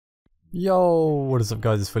Yo, what is up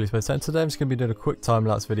guys, it's FullySpaced, and today I'm just going to be doing a quick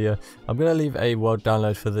time-lapse video. I'm going to leave a world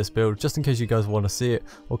download for this build, just in case you guys want to see it,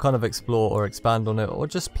 or kind of explore or expand on it, or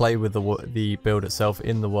just play with the build itself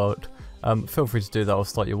in the world. Feel free to do that or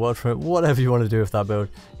start your world from it, whatever you want to do with that build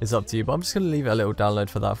is up to you, but I'm just going to leave a little download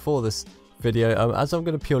for that for this video, as I'm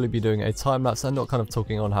going to purely be doing a time-lapse and not kind of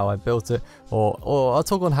talking on how I built it, or I'll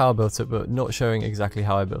talk on how I built it but not showing exactly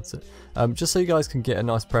how I built it, just so you guys can get a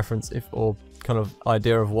nice preference or kind of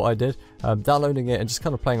idea of what I did. Downloading it and just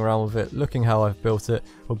kind of playing around with it, looking how I've built it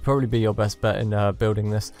will probably be your best bet in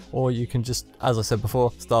building this, or you can just, as I said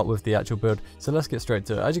before, start with the actual build. So let's get straight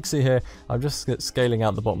to it. As you can see here, I'm just scaling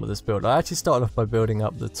out the bottom of this build. I actually started off by building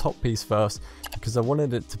up the top piece first because I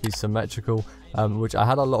wanted it to be symmetrical, which I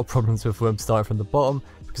had a lot of problems with when starting from the bottom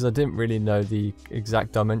because I didn't really know the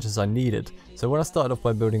exact dimensions I needed. So when I started off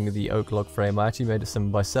by building the oak log frame, I actually made it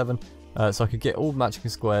 7x7. So I could get all matching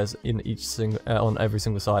squares in on every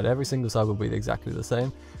single side. Every single side will be exactly the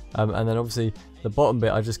same. And then obviously the bottom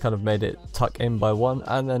bit, I just kind of made it tuck in by one,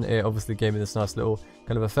 and then it obviously gave me this nice little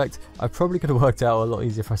kind of effect. I probably could have worked out a lot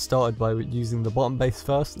easier if I started by using the bottom base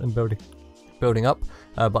first and building up,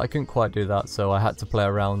 but I couldn't quite do that, so I had to play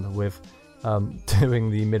around with doing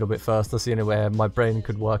the middle bit first. That's the only way my brain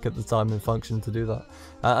could work at the time and function to do that.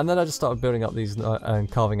 And then I just started building up these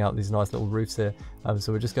and carving out these nice little roofs here.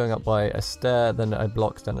 So we're just going up by a stair, then a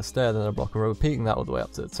block, then a stair, then a block, and we're repeating that all the way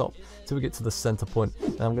up to the top till we get to the center point.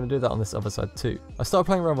 And I'm going to do that on this other side too. I started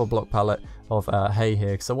playing around with a block palette of hay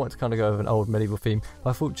here because I wanted to kind of go with an old medieval theme.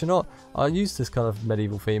 But I thought, you know what, I'll use this kind of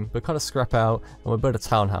medieval theme, but kind of scrap out, and we'll build a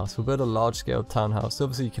townhouse. We'll build a large scale townhouse. So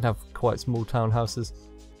obviously you can have quite small townhouses.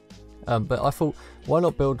 But I thought, why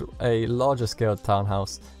not build a larger scale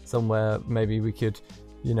townhouse somewhere maybe we could,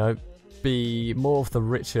 you know, be more of the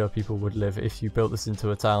richer people would live if you built this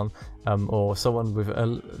into a town, or someone with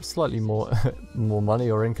a slightly more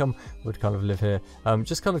money or income would kind of live here.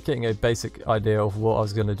 Just kind of getting a basic idea of what I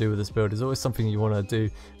was going to do with this build is always something you want to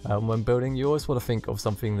do when building. You always want to think of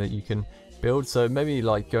something that you can build. So maybe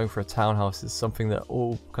like going for a townhouse is something that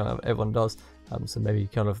everyone does. So maybe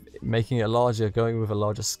kind of making it larger, going with a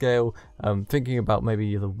larger scale, thinking about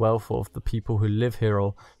maybe the wealth of the people who live here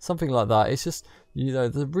or something like that. It's just, you know,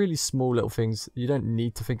 the really small little things you don't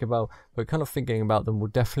need to think about, but kind of thinking about them will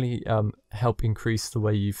definitely help increase the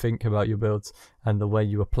way you think about your builds and the way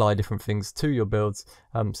you apply different things to your builds.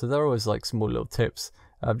 So they're always like small little tips,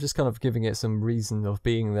 just kind of giving it some reason of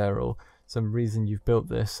being there or some reason you've built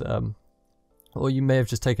this. Or you may have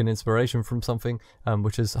just taken inspiration from something,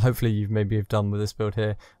 which is hopefully you've maybe have done with this build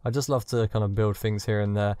here. I just love to kind of build things here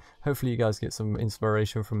and there. Hopefully you guys get some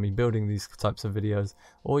inspiration from me building these types of videos,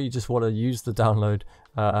 or you just want to use the download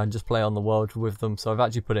and just play on the world with them. So I've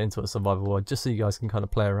actually put it into a survival world just so you guys can kind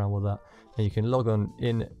of play around with that. And you can log on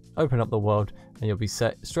in, open up the world, and you'll be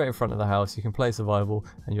set straight in front of the house. You can play survival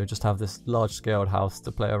and you'll just have this large scaled house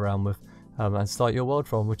to play around with. And start your world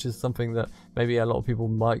from, which is something that maybe a lot of people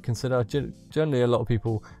might consider. Generally a lot of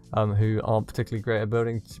people who aren't particularly great at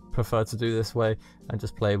building prefer to do this way and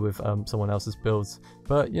just play with someone else's builds.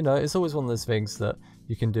 But you know, it's always one of those things that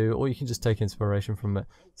you can do, or you can just take inspiration from it.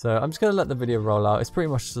 So I'm just going to let the video roll out. It's pretty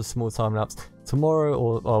much just a small time lapse. Tomorrow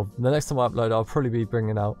or the next time I upload, I'll probably be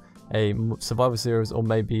bringing out a survival series or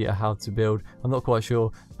maybe a how to build. I'm not quite sure,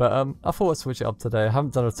 but I thought I'd switch it up today. I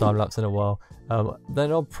haven't done a time lapse in a while.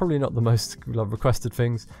 They're probably not the most requested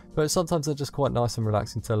things, but sometimes they're just quite nice and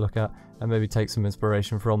relaxing to look at and maybe take some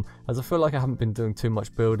inspiration from, as I feel like I haven't been doing too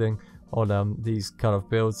much building on these kind of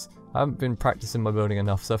builds. I haven't been practicing my building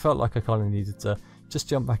enough, so I felt like I kind of needed to just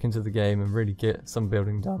jump back into the game and really get some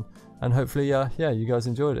building done. And hopefully yeah, you guys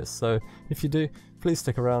enjoyed it. So if you do, please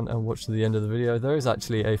stick around and watch to the end of the video. There is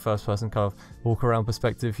actually a first person kind of walk around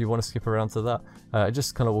perspective if you want to skip around to that.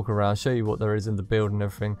 Just kind of walk around, show you what there is in the build and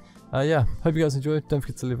everything. Yeah, hope you guys enjoyed. Don't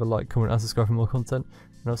forget to leave a like, comment and subscribe for more content,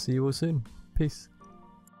 and I'll see you all soon. Peace.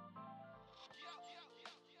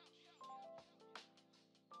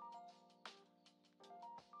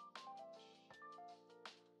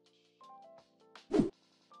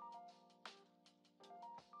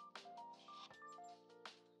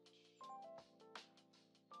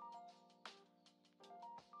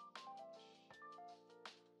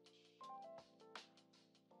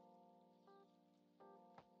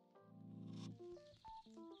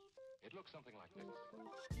 It looks something like this.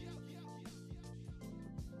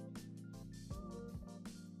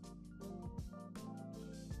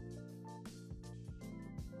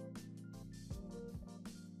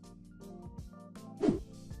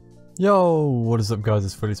 Yo, what is up guys,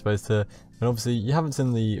 it's FullySpaced here, and obviously you haven't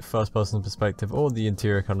seen the first person perspective or the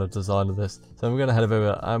interior kind of design of this, so we're going to head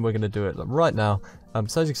over and we're going to do it right now.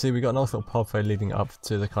 So as you can see, we got a nice little pathway leading up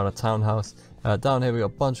to the kind of townhouse. Down here we got a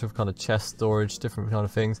bunch of kind of chest storage, different kind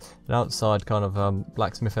of things, and outside kind of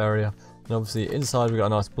blacksmith area, and obviously inside we got a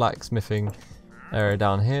nice blacksmithing area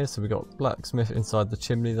down here, so we got blacksmith inside the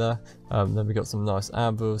chimney there. Then we got some nice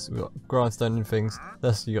anvils, we got grindstone and things.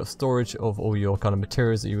 Thus you got storage of all your kind of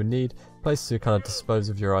materials that you would need, place to kind of dispose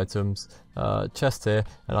of your items, chest here,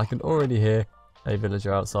 and I can already hear a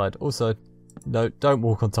villager outside. Also, no, don't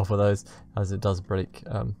walk on top of those as it does break.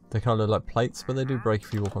 They kind of look like plates, but they do break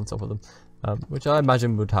if you walk on top of them, which I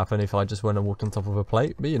imagine would happen if I just went and walked on top of a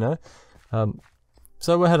plate, but you know.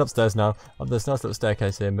 So we'll head upstairs now. There's a nice little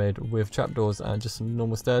staircase here made with trapdoors and just some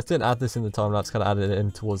normal stairs. Didn't add this in the time lapse, kind of added it in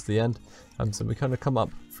towards the end. So we kind of come up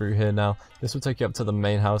through here now. This will take you up to the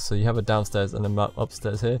main house. So you have a downstairs and then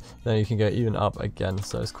upstairs here. Then you can go even up again.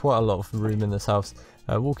 So it's quite a lot of room in this house.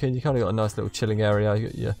 Walk in, you kind of got a nice little chilling area. You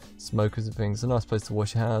got your smokers and things. A nice place to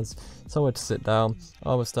wash your hands. Somewhere to sit down.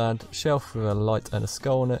 Armor stand. Shelf with a light and a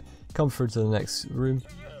skull on it. Come through to the next room.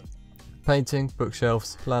 Painting,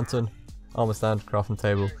 bookshelves, lantern. Armor stand, crafting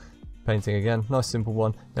table, painting again, nice simple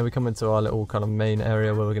one. Then we come into our little kind of main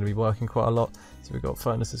area where we're going to be working quite a lot. So we've got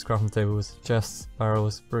furnaces, crafting tables, chests,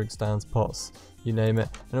 barrels, brewing stands, pots, you name it.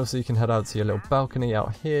 And also you can head out to your little balcony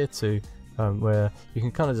out here too, where you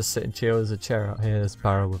can kind of just sit and chill. There's a chair out here, there's a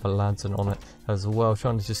barrel with a lantern on it as well,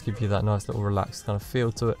 trying to just give you that nice little relaxed kind of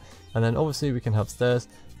feel to it. And then obviously we can have stairs.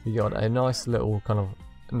 We got a nice little kind of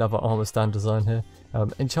another armor stand design here.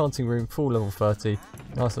 Enchanting room, full level 30,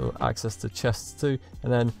 nice little access to chests too,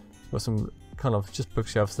 and then got some kind of just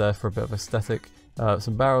bookshelves there for a bit of aesthetic,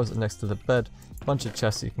 some barrels next to the bed, bunch of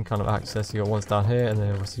chests you can kind of access. You got ones down here and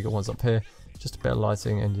then obviously you got ones up here, just a bit of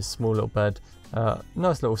lighting and your small little bed.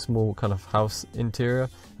 Nice little small kind of house interior.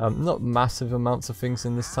 Not massive amounts of things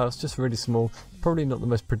in this house, just really small, probably not the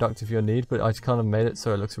most productive you'll need, but I just kind of made it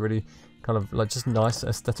so it looks really kind of like just nice,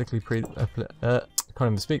 aesthetically can't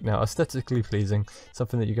even speak now, aesthetically pleasing,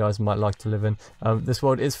 something that you guys might like to live in. This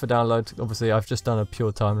world is for download. Obviously I've just done a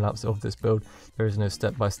pure time lapse of this build. There is no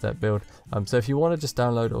step-by-step build, so if you want to just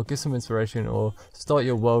download or get some inspiration or start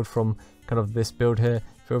your world from kind of this build here,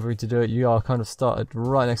 feel free to do it. You are kind of started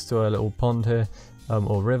right next to a little pond here,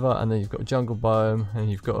 or river, and then you've got a jungle biome and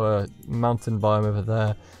you've got a mountain biome over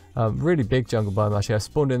there. Really big jungle biome actually. I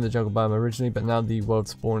spawned in the jungle biome originally, but now the world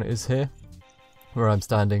spawn is here where I'm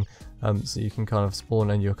standing, so you can kind of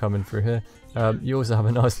spawn and you're coming through here. You also have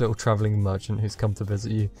a nice little travelling merchant who's come to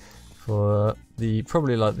visit you for the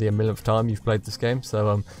probably like the millionth time you've played this game,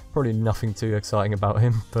 so probably nothing too exciting about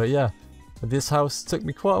him. But yeah, this house took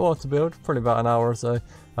me quite a while to build, probably about an hour or so.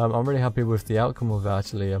 I'm really happy with the outcome of it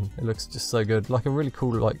actually. It looks just so good, like a really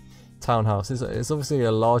cool like townhouse. It's obviously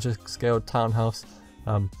a larger scale townhouse,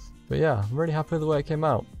 but yeah, I'm really happy with the way it came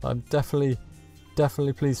out. I'm definitely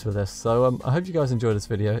pleased with this. So I hope you guys enjoyed this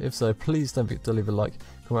video. If so, please don't forget to leave a like,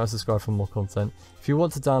 comment and subscribe for more content. If you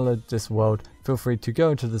want to download this world, feel free to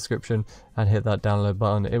go into the description and hit that download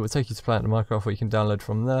button. It will take you to Planet Minecraft where you can download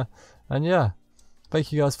from there. And yeah,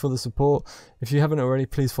 thank you guys for the support. If you haven't already,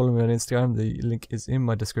 please follow me on Instagram. The link is in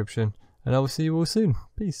my description, and I will see you all soon.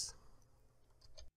 Peace.